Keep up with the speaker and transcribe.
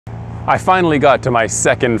I finally got to my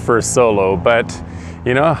second first solo, but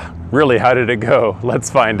you know, really, how did it go? Let's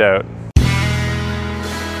find out.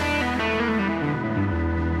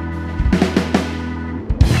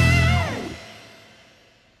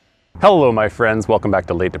 Hello my friends, welcome back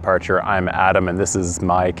to Late Departure. I'm Adam and this is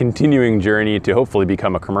my continuing journey to hopefully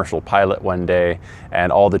become a commercial pilot one day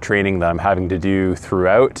and all the training that I'm having to do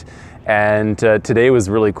throughout. And today was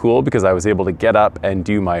really cool because I was able to get up and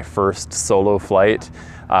do my first solo flight.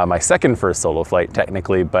 My second first solo flight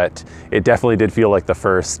technically, but it definitely did feel like the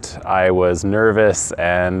first. I was nervous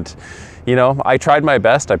and you know, I tried my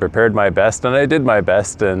best, I prepared my best, and I did my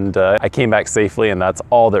best, and I came back safely, and that's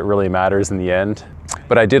all that really matters in the end.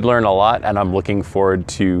 But I did learn a lot, and I'm looking forward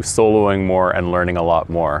to soloing more and learning a lot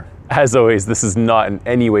more. As always, this is not in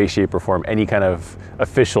any way, shape, or form any kind of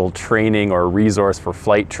official training or resource for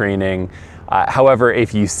flight training. However,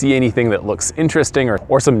 if you see anything that looks interesting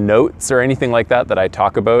or some notes or anything like that that I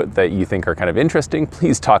talk about that you think are kind of interesting,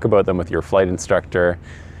 please talk about them with your flight instructor,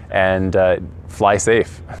 and fly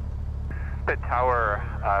safe. Pitt Tower,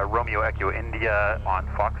 Romeo Echo India on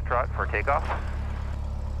Foxtrot for takeoff.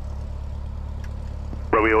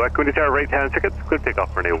 Romeo Echo India Tower, right hand tickets, clear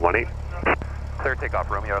takeoff for 18. Clear takeoff,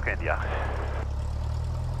 Romeo Echo India.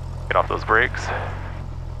 Get off those brakes.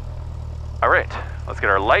 All right, let's get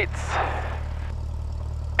our lights,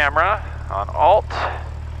 camera on alt,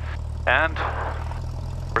 and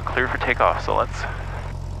we're clear for takeoff, so let's...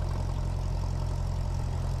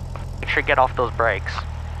 Make sure you get off those brakes.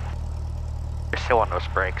 You're still on those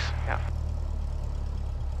brakes. Yeah.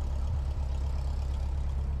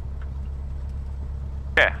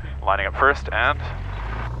 Okay, lining up first and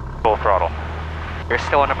full throttle. You're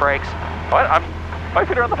still on the brakes. What? My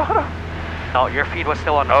feet are on the bottom. No, your feet was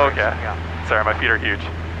still on the brakes. Okay. Yeah. Sorry, my feet are huge.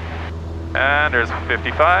 And there's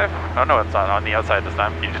 55. Oh no, it's on the outside this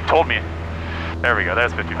time. You just told me. There we go,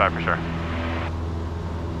 there's 55 for sure.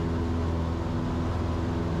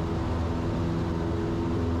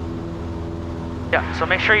 Yeah, so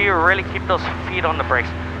make sure you really keep those feet on the brakes.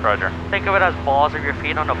 Roger. Think of it as balls of your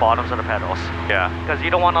feet on the bottoms of the pedals. Yeah. Because you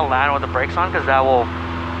don't want to land with the brakes on, because that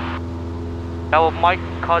might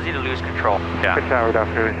cause you to lose control. Yeah. Pitt Tower, good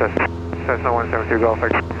afternoon, Cessna 172 Golf, for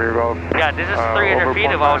Golf. Yeah, this is 300 feet.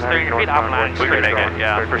 If I was 300 feet, I'm landing We straight. can make it,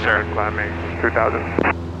 yeah, for sure. Climbing 2000.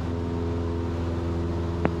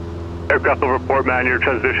 Aircraft over port, man, your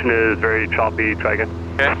transition is very choppy, try again.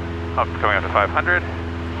 Okay, coming up to 500.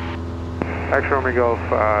 X-Romeo Golf,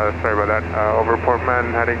 sorry about that. Over port,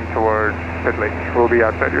 man, heading towards Pitt Lake. We'll be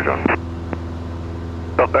outside your zone.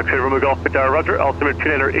 Golf X-Ray Romeo Golf, Pitt Tower, roger. Altimeter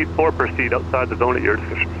 2984, proceed outside the zone at your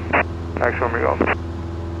discretion. X-Romeo Golf.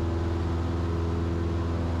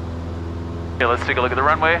 Okay, let's take a look at the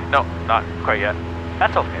runway. No, not quite yet.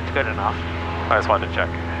 That's okay, it's good enough. I just wanted to check.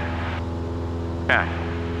 Okay.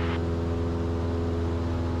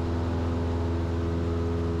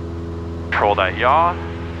 Control that yaw.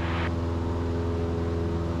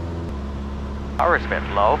 Power's a bit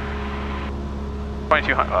low.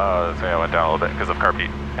 2200. So yeah, I went down a little bit because of carpet.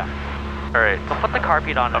 Yeah. All right. So put the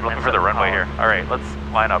carpet on. I'm looking for the runway here. All right, let's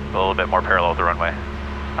line up a little bit more parallel with the runway.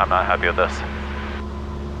 I'm not happy with this.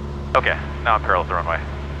 Okay, now I'm parallel with the runway.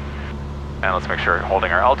 And let's make sure we're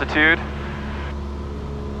holding our altitude.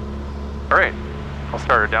 All right, I'll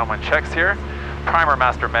start our downwind checks here. Primer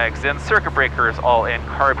master mags in, circuit breakers all in,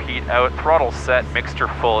 carb heat out, throttle set, mixture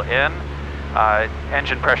full in.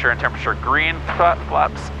 Engine pressure and temperature green,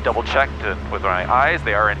 flaps double checked with my eyes,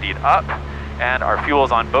 they are indeed up. And our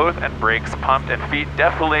fuel's on both, and brakes pumped, and feet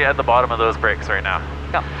definitely at the bottom of those brakes right now.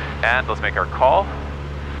 Yeah. And let's make our call.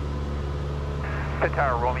 Pitt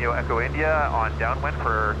Tower, Romeo Echo India on downwind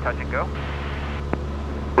for touch and go.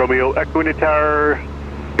 Romeo Echo India Tower,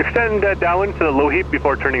 extend downwind to the low heat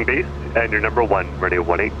before turning base, and your number 1, ready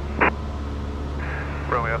 18.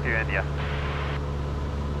 Romeo Echo India.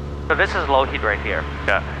 So this is low heat right here.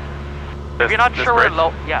 Yeah. If you're not sure where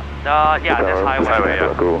low, yeah, this highway.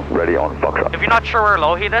 Yeah. Ready on Foxtrot. If you're not sure where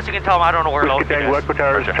low heat is, you can tell them I don't know where low heat Tango is. Echo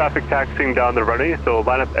Tower, Roger. traffic taxiing down the runway, so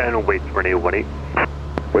line up and wait, ready 18.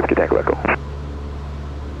 Whiskey Tango Echo.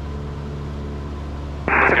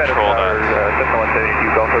 Control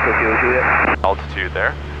that altitude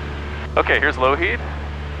there. Okay, here's low heat.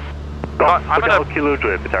 I'm gonna Kilo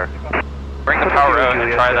Juliet, Pitt Tower. bring the power out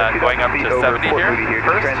and try that going up to 70 here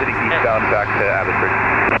first. Transiting eastbound back to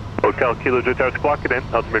Abbotsford. Hotel Kilo Juliet Tower, squawk it in.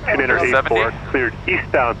 Altimeter 2984, cleared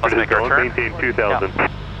eastbound for Let's the make our zone, turn. maintain 2000. Yeah.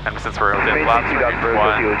 And since we're within flaps, we're doing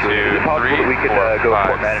 1, 2, 3, Is it possible that we could 4, go 5,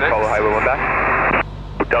 Port Man and 6. follow Highway 1 back?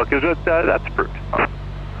 Hotel Kilo Juliet, that's approved.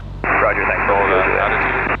 Roger, thanks. Control that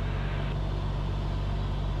attitude.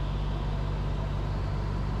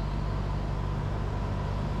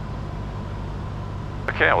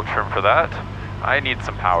 Okay, we'll trim for that. I need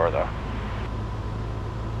some power though.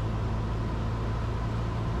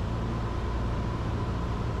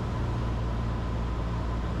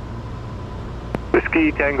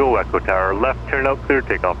 Whiskey Tango Echo Tower, left turn out, clear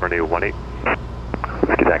takeoff runway 18.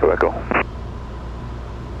 Whiskey Tango Echo.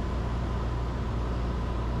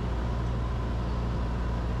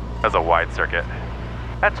 That's a wide circuit.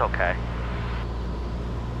 That's okay.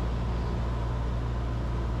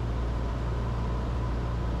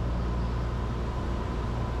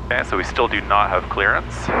 Okay, so we still do not have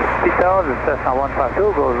clearance. Meadows, Cessna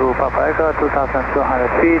 152, goes to Papa Echo,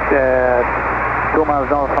 2,200 feet, 2 miles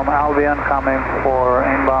north from Albion, coming for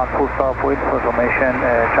inbound full stop with formation,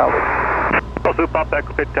 Charlie. Also, Papa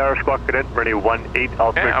Echo Pitt Tower, squawk cadet, runway 18,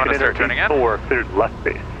 Okay, I'm gonna start turning in. 4, cleared left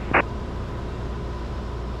base.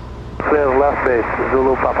 Clear left base,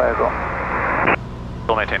 Zulu Papa Echo.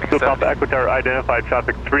 Still maintaining So 70. Papa Echo Tower, identified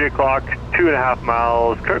traffic 3 o'clock, 2.5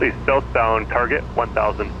 miles, currently southbound, target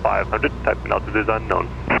 1,500, type and altitude is unknown.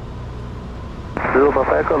 Zulu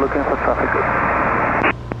Papa Echo, looking for traffic.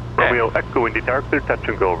 Romeo Echo Indy Tower, clear touch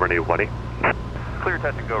and go, runway 20. Clear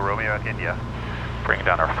touch and go, Romeo at India. Bringing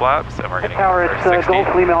down our flaps, and we're getting Tower, our it's 60.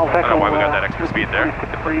 Golf Lima Alpha I don't know why we got Echo, that extra speed there.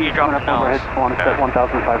 You dropped the nose. want to set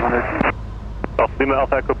 1,500. Golf Lima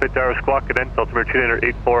Alpha Echo Pitt Tower, squawk cadet, altimeter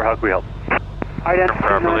 284, how can we help?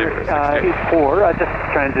 Properly for 60. 84, just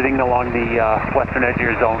transiting along the western edge of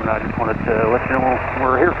your zone. I just wanted to let you know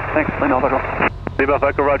we're here. Thanks, Lima Alpha Echo. Lima Alpha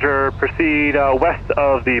Echo, roger, proceed west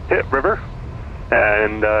of the Pitt River,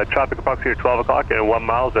 and traffic approximately 12 o'clock and 1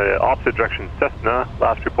 mile, the opposite direction Cessna,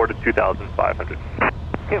 last reported 2,500.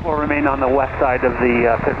 Okay, we'll remain on the west side of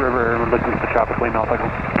the Pitt River. We're looking for traffic, Lima Alpha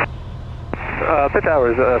Echo. Pitt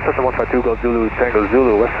Towers, Cessna 152, go Zulu, Tango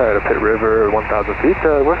Zulu, west side of Pitt River, 1,000 feet.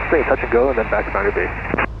 We're staying touch and go, and then back to boundary base.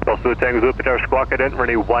 Also, Tango Zulu, Pitt Tower, squawk cadet,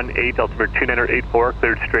 runway 18, altimeter 284,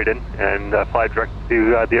 cleared straight in, and fly direct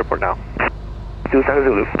to the airport now. Zulu, Tango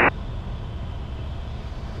Zulu.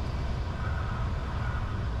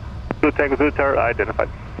 Zulu, Tango Zulu, Tower, identified.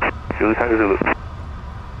 Zulu, Tango Zulu.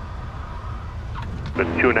 The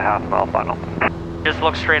 2.5 mile final. Just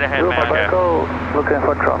look straight ahead, Zulu man. Papa Echo, looking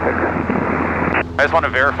for traffic. I just want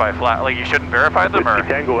to verify flat. Like, you shouldn't verify them, or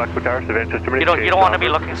Tango Echo Tower, Savannah, just You don't want to be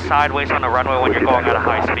looking sideways on the runway when you're going at a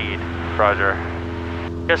high speed. Roger.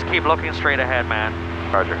 Just keep looking straight ahead, man.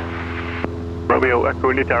 Roger. Romeo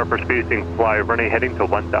Echo Indy Tower for spacing, fly running heading to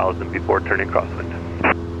 1,000 before turning crosswind.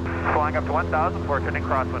 Flying up to 1,000 before turning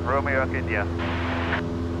crosswind, Romeo at India.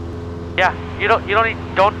 Yeah,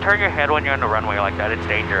 don't turn your head when you're on the runway like that. It's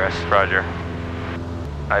dangerous. Roger.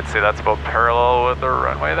 I'd say that's about parallel with the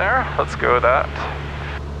runway there. Let's go with that.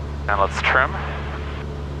 And let's trim.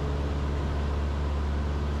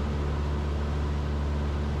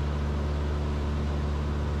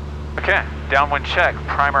 Okay, downwind check.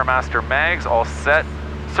 Primer master mags all set.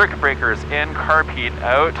 Circuit breakers in, carb heat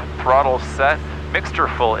out, throttle set, mixture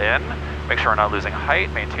full in. Make sure we're not losing height,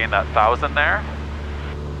 maintain that 1,000 there.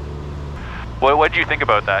 What do you think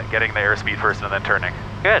about that, getting the airspeed first and then turning?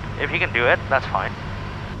 Good. If you can do it, that's fine.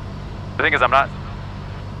 The thing is,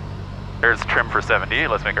 there's trim for 70.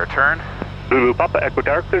 Let's make our turn. Zulu Papa Echo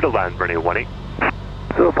Tower, clear to land, runway 18.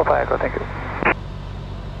 Zulu Papa Echo, thank you.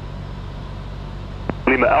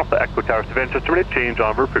 Lima Alpha Echo Tower, Savannah, just a minute, change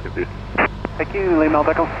on route frequencies. Thank you, Lima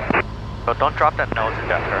Alpha Echo. So don't drop that nose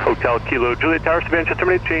injector. Hotel Kilo Juliet Tower, Savannah, just a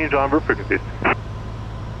minute, change on route frequencies.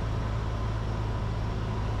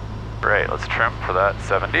 Great, let's trim for that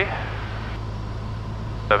 70.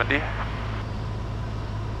 70.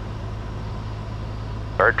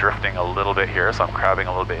 Start drifting a little bit here, so I'm crabbing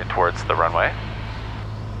a little bit in towards the runway.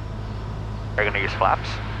 Are you going to use flaps?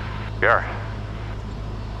 We are.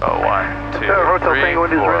 So 1, 2, 3, 4,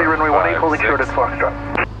 holding 5, short at 6. Foxtrot.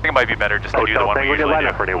 I think it might be better just to do the one we usually do.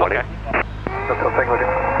 Okay. Hotel Tango.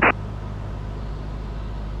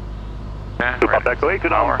 Okay, Zulu we're Papa Echo 8,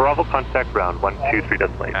 good on power. Bravo, contact ground, 123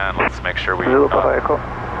 decimal 8. And let's make sure we Zulu Papa Echo.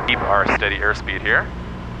 keep our steady airspeed here.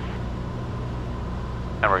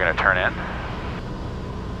 And we're going to turn in.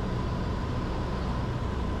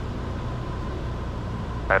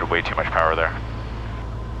 I had way too much power there.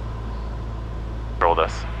 Control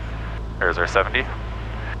this. There's our 70.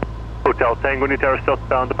 Hotel Tango Indy Tower,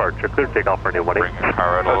 southbound departure, clear takeoff, runway 18. Bring our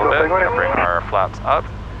power out a little bit. We're gonna bring our flaps up.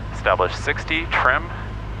 Establish 60, trim.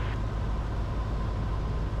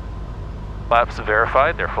 Flaps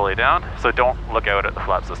verified, they're fully down. So don't look out at the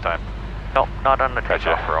flaps this time. Nope, not on the Gotcha.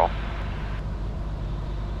 takeoff roll.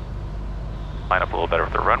 Line up a little better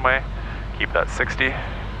with the runway. Keep that 60.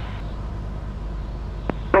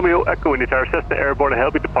 Romeo Echo Indy Tower, Cessna Airborne, he'll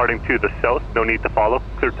be departing to the south, no need to follow,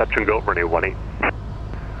 clear touch and go, runway 18.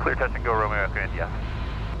 Clear touch and go, Romeo at India.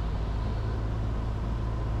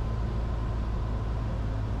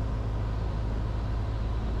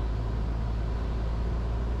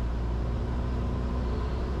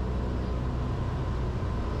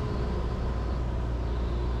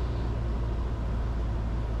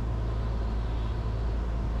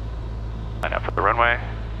 The runway.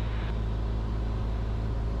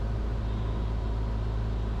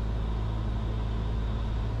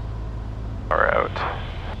 Power out.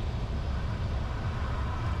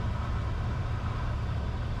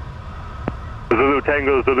 Zulu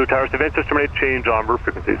Tango, Zulu Tower, advanced terminate, change on route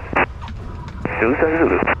frequencies. Zulu,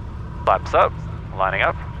 Zulu. Flaps up, lining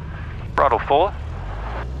up. Throttle full.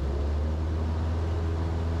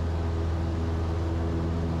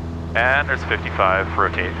 And there's 55,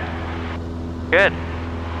 rotate. Good.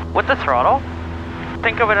 With the throttle,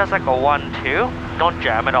 think of it as like a 1-2. Don't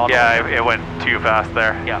jam it all the way. Yeah, it went too fast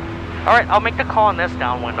there. Yeah. All right, I'll make the call on this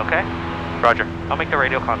downwind, okay? Roger. I'll make the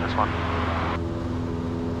radio call on this one.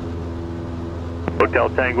 Hotel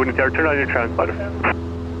Tango, turn on your transponder.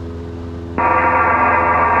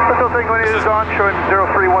 Hotel Tango is on, showing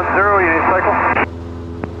 0310, you need cycle.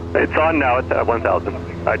 It's on now, it's at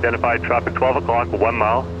 1000. Identified traffic 12 o'clock, 1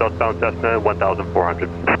 mile, southbound Cessna 1400.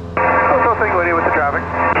 Hotel Tango with the traffic.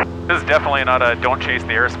 This is definitely not a don't chase the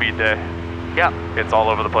airspeed day. Yeah. It's all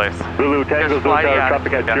over the place. Zulu Tango, Just Zulu fly Tower, the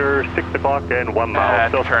traffic at your 6 o'clock and 1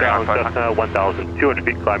 mile, And turning on southbound 500. Cessna 1200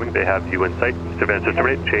 feet climbing. They have you in sight. Advanced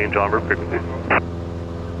terminate, change on route frequencies.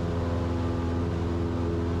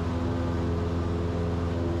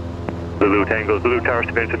 Zulu Tango, Zulu Tower,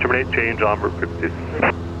 advanced terminate, change on route frequencies.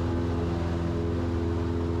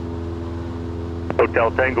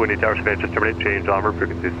 Hotel Tango, Indy Tower, advanced terminate, change on route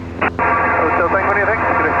frequencies. Hotel Tango, anything?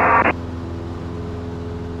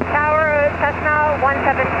 Tower Cessna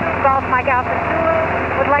 172 Golf Mike Alpha Zulu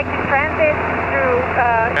would like to transit through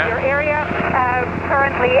your area,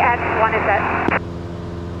 currently at 1 is that.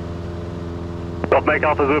 Golf Mike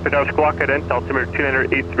Alpha Zulu, Pitt, squawk at end, altimeter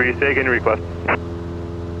 2983, say again your request.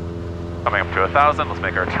 Coming up to 1000, let's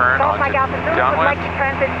make our turn Golf onto Mike Alpha Zulu would downwind. like to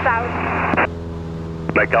transit south.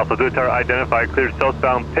 Mike Alpha Zulu Tower identified, cleared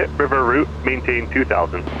southbound Pitt River route, maintain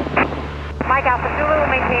 2000. Mike Alpha Zulu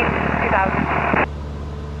maintain 2000.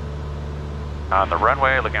 On the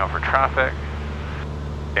runway, looking out for traffic.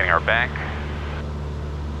 Getting our bank.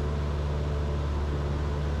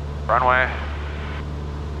 Runway.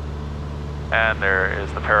 And there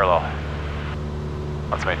is the parallel.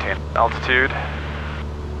 Let's maintain altitude.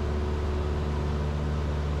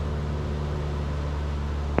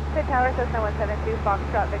 Pitt Tower Cessna 172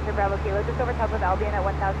 Foxtrot Victor Bravo Kilo just over top of Albion at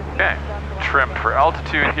 1000 feet. Okay, trimmed for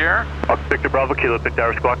altitude here. Fox Victor Bravo Kilo, Pitt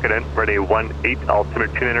Tower squawk at end, ready 18, altimeter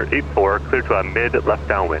 2984, clear to a mid left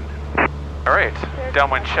downwind. All right,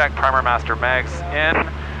 downwind check, primer master mags in,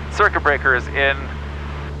 circuit breakers in,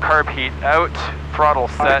 carb heat out, throttle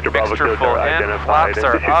set, mixture full in, flaps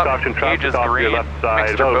are up, gauge is green,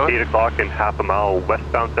 mixture about both. 8 o'clock and half a mile,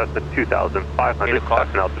 westbound Cessna 2500, 8 o'clock.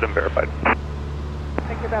 passing altitude and verified.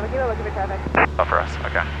 Victor Bravo Kilo looking for traffic. Oh, for us,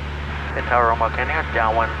 okay. Pitt Tower Roma, can you have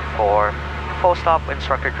downwind for full stop,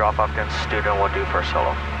 instructor drop off, then student will do for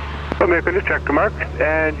solo. So make a check mark,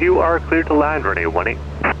 and you are cleared to land, runway 18.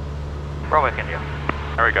 Roma, can you?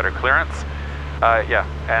 There we got our clearance. Yeah,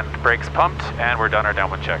 and brakes pumped, and we're done our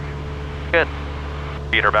downwind check. Good.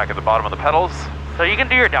 Feet are back at the bottom of the pedals. So you can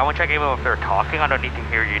do your downwind check even if they're talking. I don't need to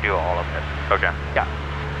hear you do all of it. Okay. Yeah.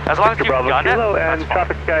 As long as you've Bravo done Kilo, it, and that's fine.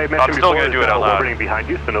 traffic I mentioned I'm still before gonna do is it out loud. orbiting behind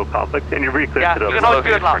you, so no conflict, and you're really clear Yeah, to the you can always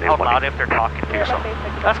do it runway out 18. loud if they're talking to you. So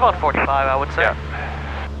that's about 45, I would say. Yeah.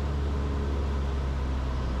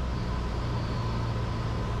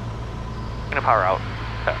 Gonna power out.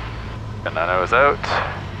 Okay. And the nose out.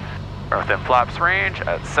 We're within flaps range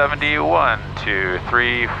at 70. 1, 2,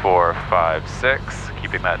 3, 4, 5, 6.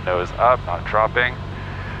 Keeping that nose up, not dropping.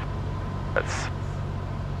 Let's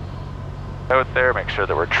out there, make sure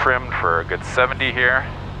that we're trimmed for a good 70 here.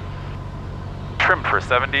 Trimmed for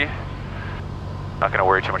 70. Not gonna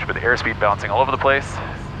worry too much about the airspeed bouncing all over the place.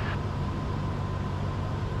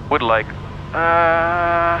 Would like,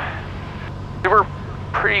 they were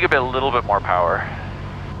pretty good, a little bit more power.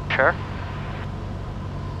 Sure.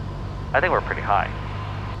 I think we're pretty high.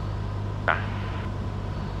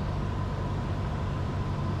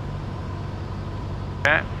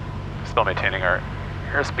 Okay, still maintaining our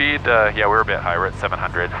airspeed. Yeah, we're a bit high, we're at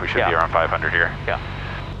 700. We should be around 500 here. Yeah.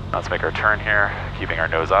 Let's make our turn here, keeping our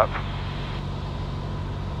nose up.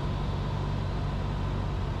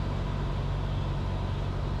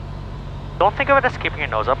 Don't think of it as keeping your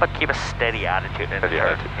nose up, but keep a steady attitude. Steady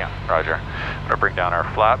attitude. Yeah. Roger. I'm gonna bring down our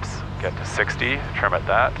flaps, get to 60, trim at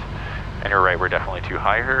that. And you're right, we're definitely too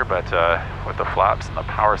high here, but with the flaps and the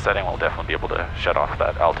power setting, we'll definitely be able to shut off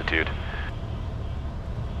that altitude.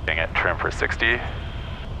 Getting it trim for 60.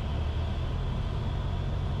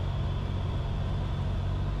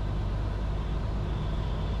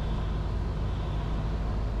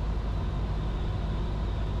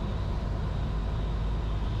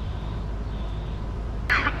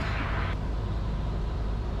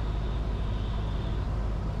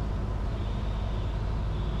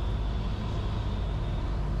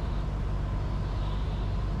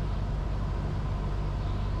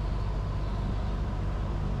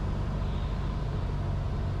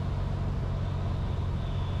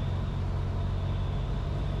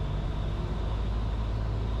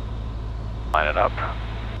 Line it up.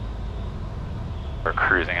 We're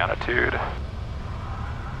cruising altitude.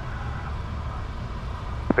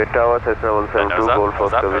 Pitt Tower, Cessna 172,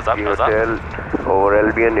 Golf Oscar Whiskey Hotel, over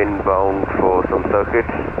Albion, inbound for some circuits.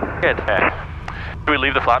 Good. Okay. Do we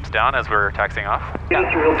leave the flaps down as we're taxiing off? Yeah.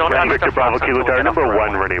 Don't touch Victor the Bravo flaps Kilo until we Tower get off the number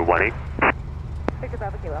 1, runway. running 18. Victor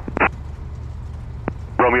Bravo Kilo.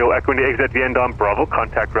 Romeo Echo India, exit the end on Bravo,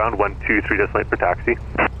 contact ground 123, destinate for taxi.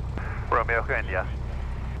 Romeo Echo India.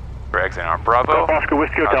 We're exiting on Bravo. Oscar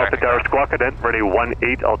Whiskey Hotel, Pitt Tower, Squawk Cadent, ready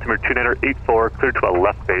 18, altimeter 2984, clear to a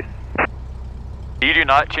left base. You do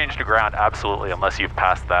not change to ground, absolutely, unless you've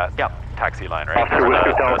passed that taxi line, right? Oscar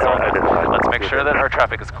Whiskey Hotel, Let's make sure that our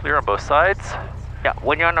traffic is clear on both sides. Yeah,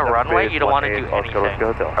 when you're on the runway, you don't want to do anything.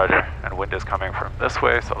 Roger. And wind is coming from this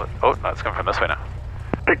way, so oh, no, it's coming from this way now.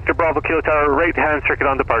 Victor Bravo Kilo Tower, right hand circuit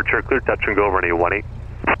on departure, clear touch and go, running 18.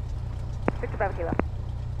 Victor Bravo Kilo.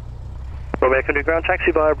 Romeo Echo to ground,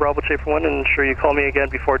 taxi by Bravo Taper 1, and ensure you call me again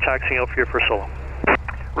before taxiing out for your first solo.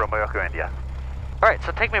 Romeo Echo India. Alright,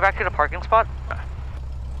 so take me back to the parking spot.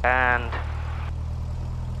 And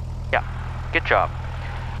yeah, good job.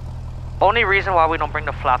 Only reason why we don't bring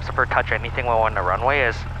the flaps up or touch anything while we're on the runway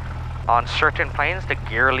is on certain planes, the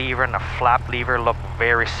gear lever and the flap lever look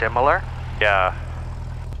very similar. Yeah.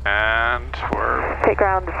 And we're Take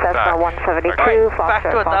ground Cessna 172, Alright, back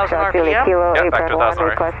to 1,000 RPM. Kilo, Yeah, back to 1,000,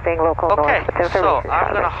 requesting local Okay, noise with so information.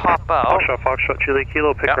 I'm gonna hop out. Foxtrot Julie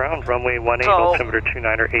Kilo, pick Yep. ground, runway 18, So, altimeter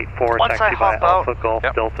 2984, once I taxi by hop out, Alpha Golf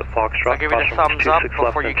Yep. Delta Foxtrot, I'll give you the cross thumbs runway up 26 left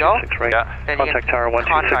before you and go. 26 right. Yeah. Then you Contact can tower contact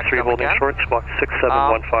 1263, them holding again. short, squawk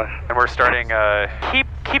 6715. and we're starting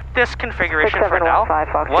Keep this configuration for now. 6715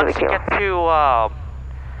 Fox Once Julie you Kilo. get to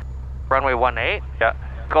runway 18, yeah.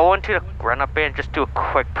 go into the run-up bay and just do a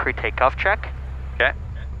quick pre-takeoff check. Okay.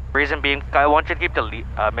 Reason being, I want you to keep the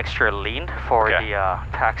mixture lean for Okay. the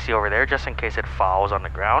taxi over there, just in case it fouls on the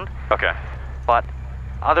ground. Okay. But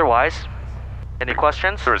otherwise, any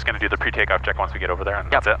questions? So we're just gonna do the pre-takeoff check once we get over there, and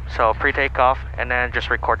that's it. So pre-takeoff, and then just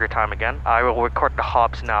record your time again. I will record the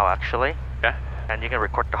hobs now, actually. Okay. And you can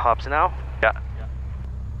record the hobs now. Yeah.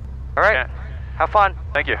 All right. Okay. Have fun.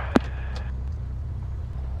 Thank you.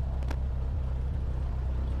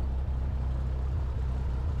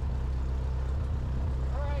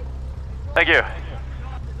 Thank you.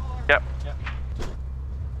 Yep.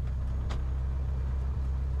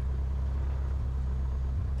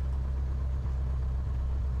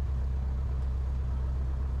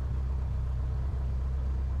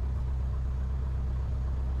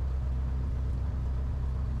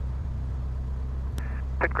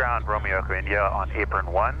 Pit ground Romeo Echo India on apron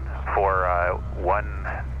 1 for one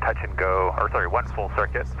touch and go, or sorry, one full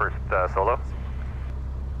circuit, first solo.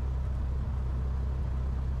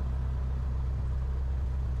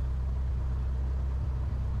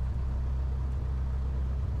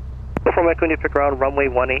 From Echo India, pick ground, runway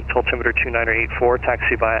 18, altimeter 2984,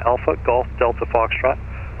 taxi via Alpha Golf Delta Foxtrot,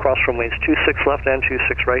 cross runways 26 left and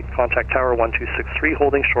 26 right, contact tower 1263,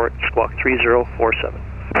 holding short, squawk 3047.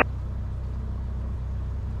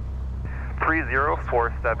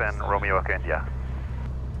 3047 Romeo Echo India.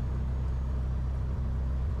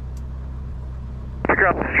 Pick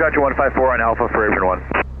up Stretch 154 on Alpha for apron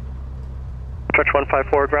 1. Stretch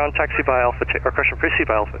 154 ground, taxi by Alpha, or correction, proceed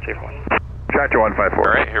by Alpha Taper 1. Stretch 154.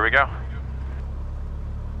 All right, here we go.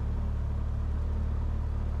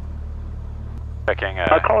 Checking.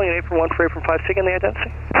 Calling in apron 1 for apron 5, taking the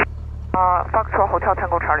identity. Foxtrot Hotel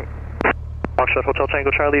Tango Charlie. Foxtrot Hotel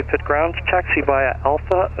Tango Charlie, pit ground, taxi via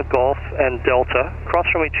Alpha, Golf, and Delta, cross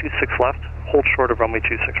runway 26 left, hold short of runway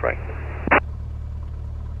 26 right.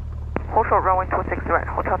 Hold short runway 26 right,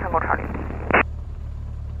 Hotel Tango Charlie.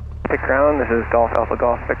 Pick ground, this is Golf Alpha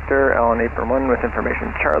Golf Victor, on apron 1 with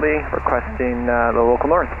information Charlie, requesting the local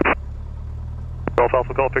north. Golf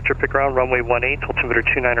Alpha Golf Victor, pick ground, runway 18, altimeter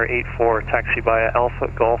 2984, taxi via Alpha,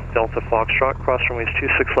 Golf, Delta Foxtrot, cross runways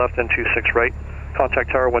 26 left and 26 right,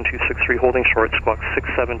 contact tower 1263, holding short, squawk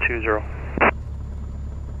 6720.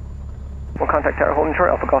 We'll contact tower holding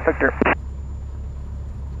short, Alpha Golf Victor.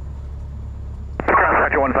 Ground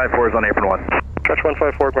Stretch 154 is on apron 1. Stretch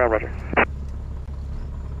 154, ground roger.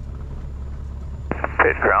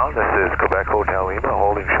 Pit ground, this is Quebec Hotel Lima,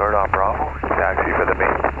 holding short on Bravo, taxi for the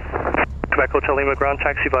main. Quebec Hotel Lima ground,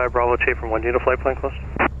 taxi via Bravo Taper 1, unit flight plan close.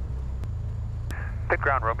 Pit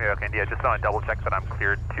ground Romeo Echo India, just want to double check that I'm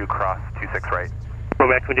cleared to cross 26 right.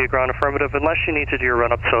 Romeo Echo India ground affirmative, unless you need to do your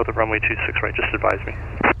run up south of runway 26 right, just advise me.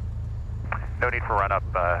 No need for run up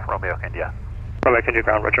Romeo Echo India. Romeo Echo India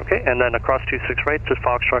ground, roger, okay, and then across 26 right to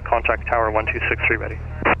Foxtrot, contact tower 1263 ready.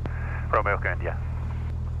 Romeo Echo India.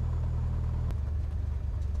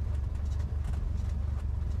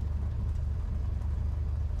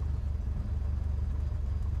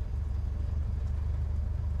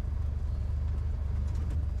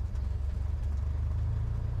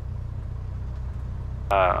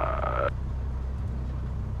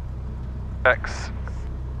 X.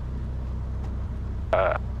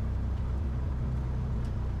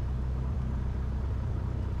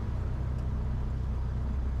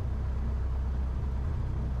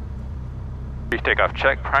 Takeoff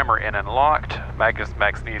check, primer in and locked,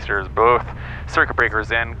 magnetizers both, circuit breakers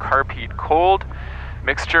in, carb heat cold,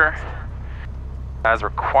 mixture as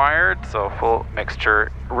required, so full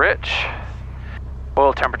mixture rich,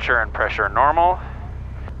 oil temperature and pressure normal,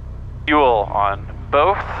 fuel on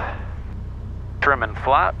both, trim and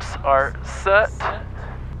flaps are set,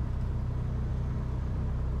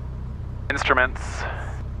 instruments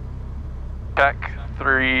check.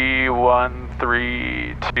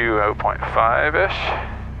 3132 0.5-ish.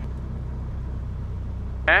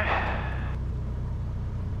 Okay.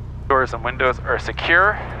 Doors and windows are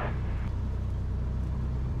secure.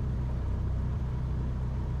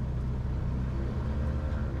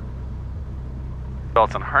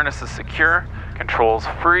 Belts and harnesses secure. Controls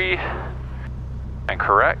free and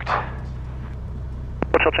correct.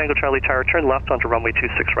 Hotel Tango Charlie Tower, turn left onto runway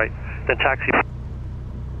 26 right, then taxi.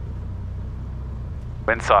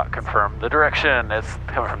 Windsock, confirm the direction. It's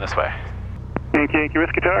coming from this way. Yankee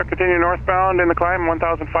Whiskey Tower, continue northbound in the climb,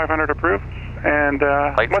 1,500 approved. And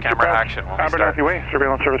lights, camera, action when we start. Abernathy Way,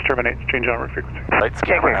 surveillance service terminates, change on route frequency. Lights,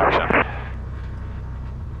 camera, action.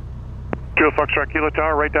 Kilo Foxtrot Kilo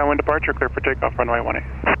Tower, right downwind departure, clear for takeoff, runway 18.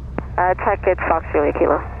 Check it, Fox Julia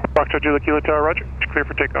Kilo. Foxtrot Julia Kilo Tower, roger, clear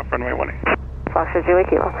for takeoff, runway 18. Foxtrot Julia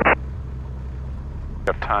Kilo. You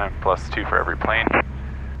have time +2 for every plane.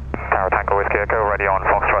 Tower Tango Whiskey Echo, ready on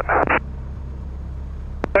Foxtrot.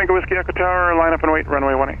 Tango Whiskey Echo Tower, line up and wait,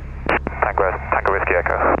 runway 18. Tango Whiskey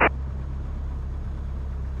Echo.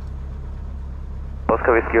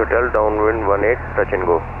 Oscar Whiskey Hotel, downwind 18, touch and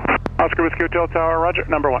go. Oscar Whiskey Hotel Tower, roger,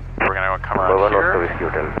 number 1. We're going to come Number around 1, here. Oscar Whiskey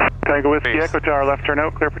Hotel. Tango Whiskey Peace. Echo Tower, left turn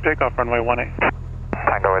out, clear for takeoff, runway 18.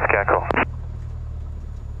 Tango Whiskey Echo.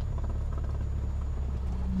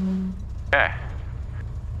 Okay.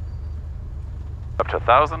 Up to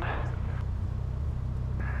 1,000.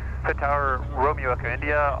 Pitt Tower, Romeo Echo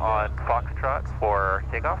India on Foxtrot for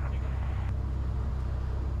takeoff.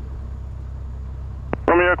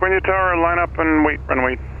 Romeo Echo India Tower, line up and wait,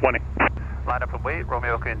 runway 18. Line up and wait,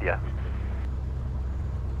 Romeo Echo India.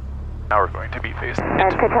 Now we're going to be facing And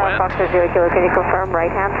into Pitt Tower, wind. Foxtrot Julia Kilo, can you confirm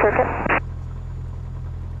right-hand circuit?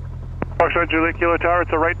 Foxtrot Julia Kilo Tower,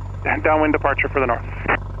 it's a right downwind departure for the north.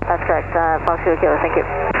 That's correct, Fox Julia Kilo, thank you.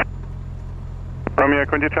 Romeo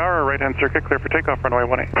Echo India Tower, right-hand circuit, clear for takeoff, runway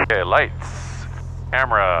 18. Okay, lights,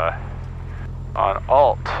 camera, on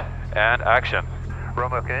alt, and action.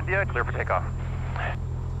 Romeo Echo India, clear for takeoff.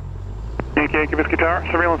 Yankee Whiskey Tower,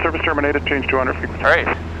 surveillance service terminated, change 200 frequency.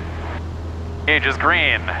 Alright. Gauge is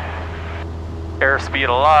green. Airspeed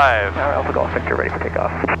alive. Alpha Golf Victor, ready for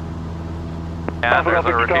takeoff. And Alpha there's Golf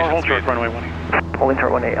a Victor Tower, rotation hold short, speed. runway 18. Holding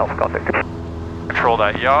turn 18, Alpha Golf Victor. Control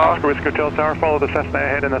that yaw. Oscar Whiskey Hotel Tower, follow the Cessna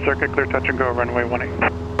ahead in the circuit, clear touch and go, runway 18.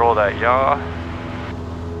 Control that yaw.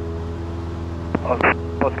 Oscar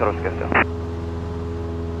Whiskey Hotel.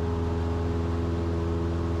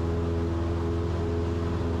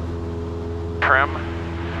 Trim.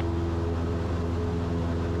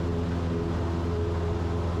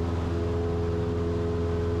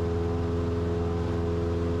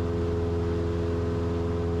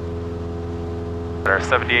 At our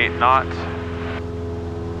 78 knot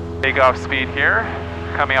takeoff speed here,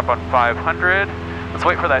 coming up on 500. Let's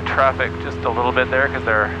wait for that traffic just a little bit there because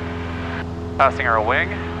they're passing our wing.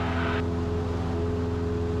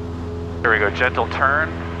 Here we go, gentle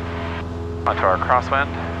turn onto our crosswind.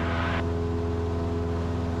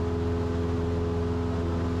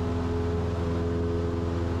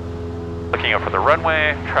 Looking out for the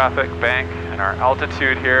runway, traffic, bank, and our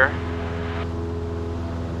altitude here.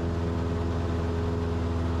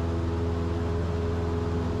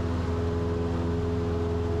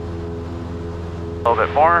 A little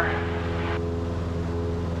bit more.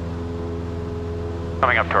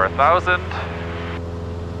 Coming up to our 1,000. All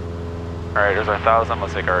right, here's our 1,000.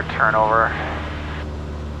 Let's take our turnover.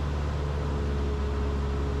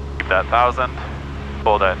 Keep that 1,000.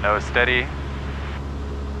 Hold that nose steady.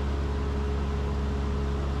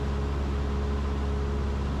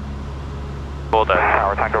 Hold that.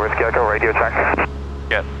 Tower Tango Whiskey Echo, radio check.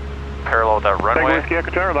 Get parallel with that Tango runway. Whiskey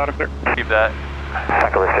Echo Tower, loud and clear. Keep that.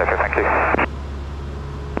 Tango Whiskey Echo, thank you.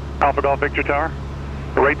 Alpha Golf Victor Tower,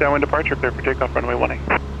 right downwind departure, clear for takeoff, runway 18.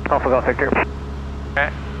 Alpha Golf Victor.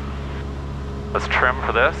 Okay. Let's trim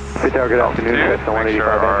for this. Pitt Tower, good afternoon. Altitude. Cessna Make sure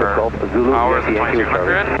 185 our Alpha Golf Zulu, hours Yankee, are Yankee,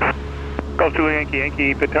 2200. Golf Zulu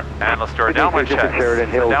Yankee Pitt Tower. And let's do our Pitt downwind Station checks. Sheridan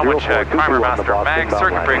Hill, Downwind 0422 check. Primer on the master Boston mag, bound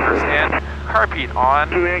circuit line. breakers in, carb heat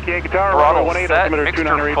on, Yankee Tower, throttle 18, set, altimeter mixture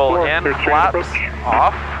 2984, full in, cleared straight flaps approach.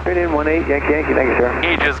 off. Straight in 18, Yankee, thank you, sir.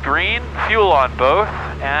 Gauge is green, fuel on both,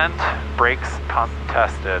 and brakes pump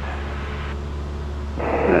tested. We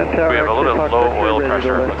have a little bit low oil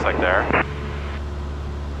pressure, it looks like there.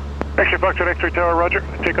 X-ray Foxtrot, X-ray Tower, roger.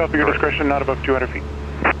 Take off at your discretion, not above 200 feet.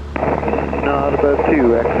 Not above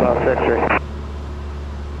 2, X-Fox, X-ray.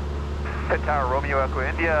 Pitt Tower, Romeo Echo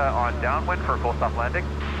India on downwind for full stop landing.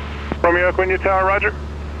 Romeo Echo India Tower, roger.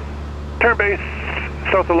 Turn base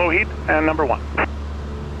south of low heat and number 1.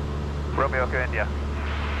 Romeo Echo India.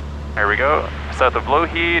 Here we go, south of low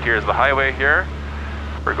heat, here's the highway here.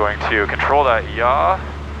 We're going to control that yaw.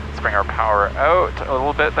 Let's bring our power out a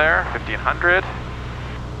little bit there, 1500.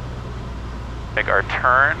 Make our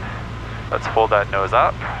turn. Let's hold that nose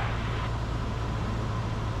up.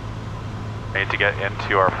 Need to get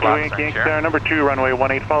into our flaps range here. Number 2, runway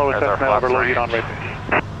 18, follow us Cessna over low heat on right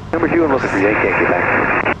base. Number 2 and looking for Yankee,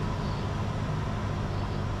 thanks.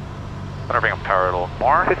 I'm gonna bring up power a little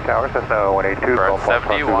more. Pitt Tower, Cessna 182, We're at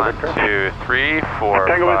 70, 1, 2, 3, 4,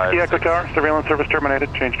 Tango 5, Whiskey Echo 6. Tower, surveillance service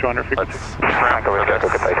terminated, change to under frequency. Let's trim for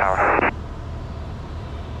this. Tower.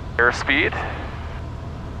 Airspeed.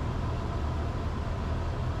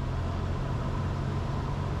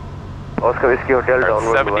 Oscar Whiskey Hotel, We're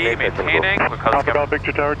downwind at 70, 18, maintaining. Because Alpha Golf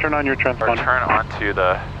Victor Tower, turn on your or transponder. turn onto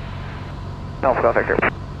the Alpha Golf Victor.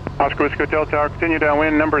 Oscar Whiskey Hotel Tower, continue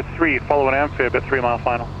downwind, number 3, follow an amphib at 3 mile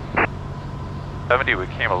final. 70. We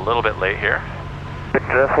came a little bit late here. Good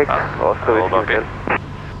traffic, Oscar A little Whiskey bumpy. Hotel.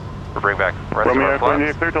 We'll bring back the rest Romeo of Echo our India,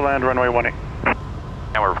 flaps. clear to land, runway 18.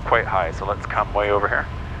 And we're quite high, so let's come way over here.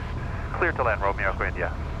 Clear to land, Romeo Echo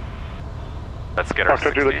India. Let's get our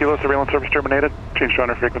Foxtrot 60. 2 Kilo, surveillance service terminated, change to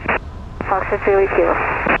under frequency. Foxtrot 2 Kilo.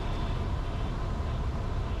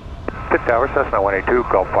 Pitt Tower, Cessna 182,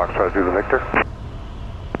 Golf Foxtrot Zulu Victor.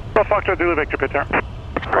 Well, Foxtrot Zulu Victor, Pit Tower. We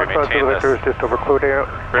Foxtrot maintain Zulu Victor this. is just over Clodagh,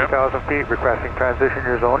 Grim. 2,000 feet, requesting transition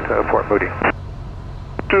your zone to Port Moody.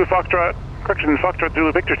 To Foxtrot, correction, Foxtrot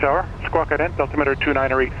Zulu Victor Tower, squawk ident, altimeter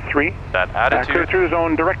 2983. That Clear attitude. through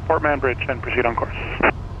zone, direct Portman Bridge, and proceed on course.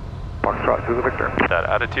 Foxtrot Zulu Victor. That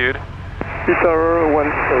attitude. Pitt Tower,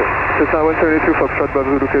 Cessna 172, Foxtrot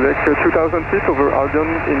Bravo Quebec, 2,000 feet over Albion,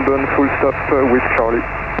 inbound full stop with Charlie.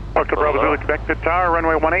 Foxtrot Bravo Zulu Quebec, Pit Tower,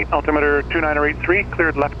 runway 18, altimeter 2983,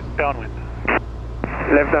 cleared left downwind.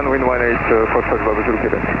 Left downwind 18, Foxtrot Bravo Zulu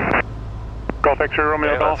Quebec. Golf X-ray Romeo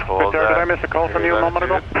Okay, Golf, let's Pit hold Tower, did I that. miss a call from you a moment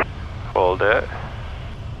ago? Attitude. Hold it.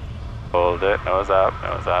 Hold it. Nose up,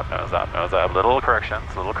 nose up, nose up, nose up. Little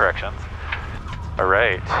corrections, little corrections. All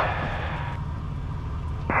right.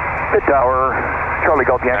 Pitt Tower, Charlie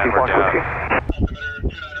Golf Yankee, And we're Fox down.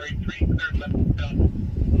 Whiskey.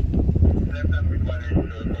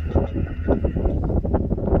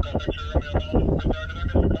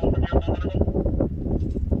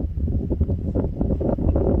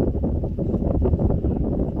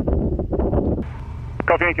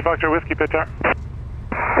 Golf Yankee Foxtrot Whiskey, Pit Tower.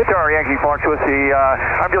 Pitt Tower, Yankee Fox Whiskey.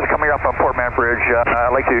 I'm just coming up on Portman Bridge.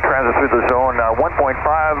 I'd like to transit through the zone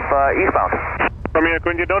 1.5 eastbound. Romeo Echo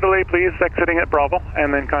India, no delay please, exiting at Bravo,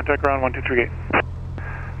 and then contact ground 1238.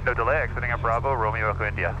 No delay, exiting at Bravo, Romeo Echo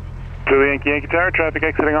India. Zulu Yankee Tower, traffic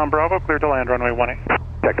exiting on Bravo, clear to land, runway 18.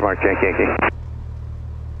 Check the mark, Yankee.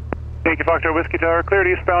 Yankee Foxtrot Whiskey Tower, cleared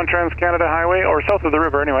eastbound Trans-Canada Highway, or south of the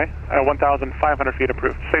river anyway, 1,500 feet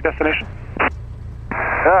approved. Say destination.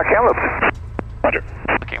 Kamloops. Roger.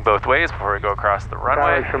 Looking both ways before we go across the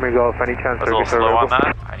runway. Romeo Golf, any chance I was a little slow on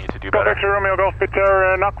that. I need to do Golf better. X-ray Romeo Golf Pit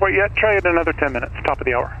Tower, not quite yet, try it in another 10 minutes, top of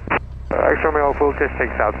the hour. X Romeo full test take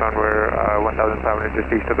southbound, we're 1,500 just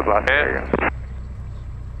east of the blast Okay. area.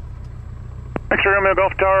 X-ray Romeo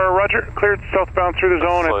Golf Tower, roger, cleared southbound through the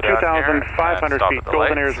zone Slow at down here, 2,500 stop feet, at the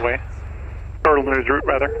Golden lights. Ears Way. Golden Ears route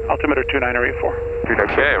rather, altimeter 2984.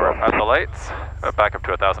 Okay, we're at the lights. Back up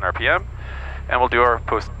to 1,000 RPM. And we'll do our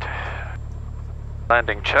post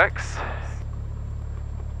landing checks.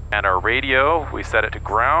 And our radio, we set it to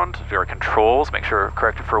ground. Do our controls, make sure we're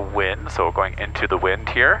corrected for wind. So we're going into the wind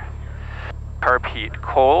here. Carb heat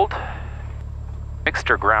cold.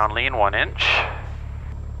 Mixture ground lean 1 inch.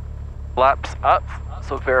 Flaps up.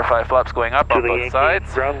 So verify flaps going up on both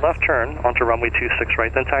sides. Ground left turn onto runway 26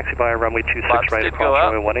 right, then taxi via runway 26 Flaps right did across go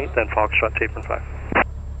up. runway 18, then Foxtrot taper 5.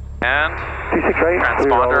 And 26 right, transponder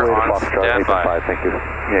clear all the way to on Foxtrot, standby. 8.5, thank you.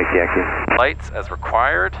 Yankee. Lights as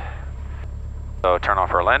required. So turn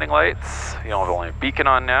off our landing lights. You don't have only a beacon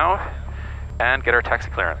on now. And get our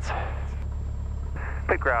taxi clearance.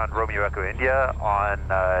 Pit ground, Romeo Echo India on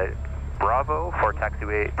Bravo for taxi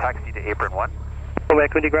to apron 1. Romeo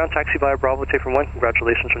Echo India ground, taxi via Bravo taper 1.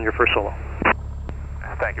 Congratulations on your first solo.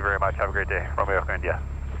 Thank you very much. Have a great day. Romeo Echo India.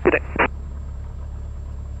 Good day.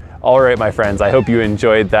 All right, my friends, I hope you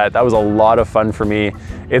enjoyed that. That was a lot of fun for me.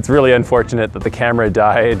 It's really unfortunate that the camera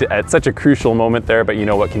died at such a crucial moment there, but you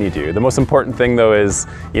know, what can you do? The most important thing though is,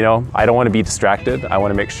 you know, I don't want to be distracted. I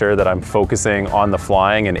want to make sure that I'm focusing on the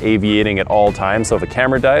flying and aviating at all times. So if a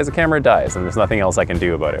camera dies, and there's nothing else I can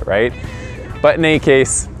do about it, right? But in any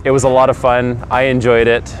case, it was a lot of fun. I enjoyed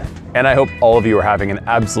it, and I hope all of you are having an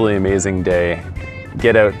absolutely amazing day.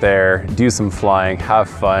 Get out there, do some flying, have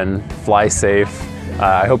fun, fly safe.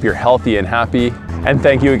 I hope you're healthy and happy. And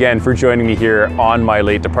thank you again for joining me here on my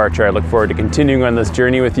late departure. I look forward to continuing on this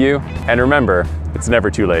journey with you. And remember, it's never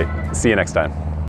too late. See you next time.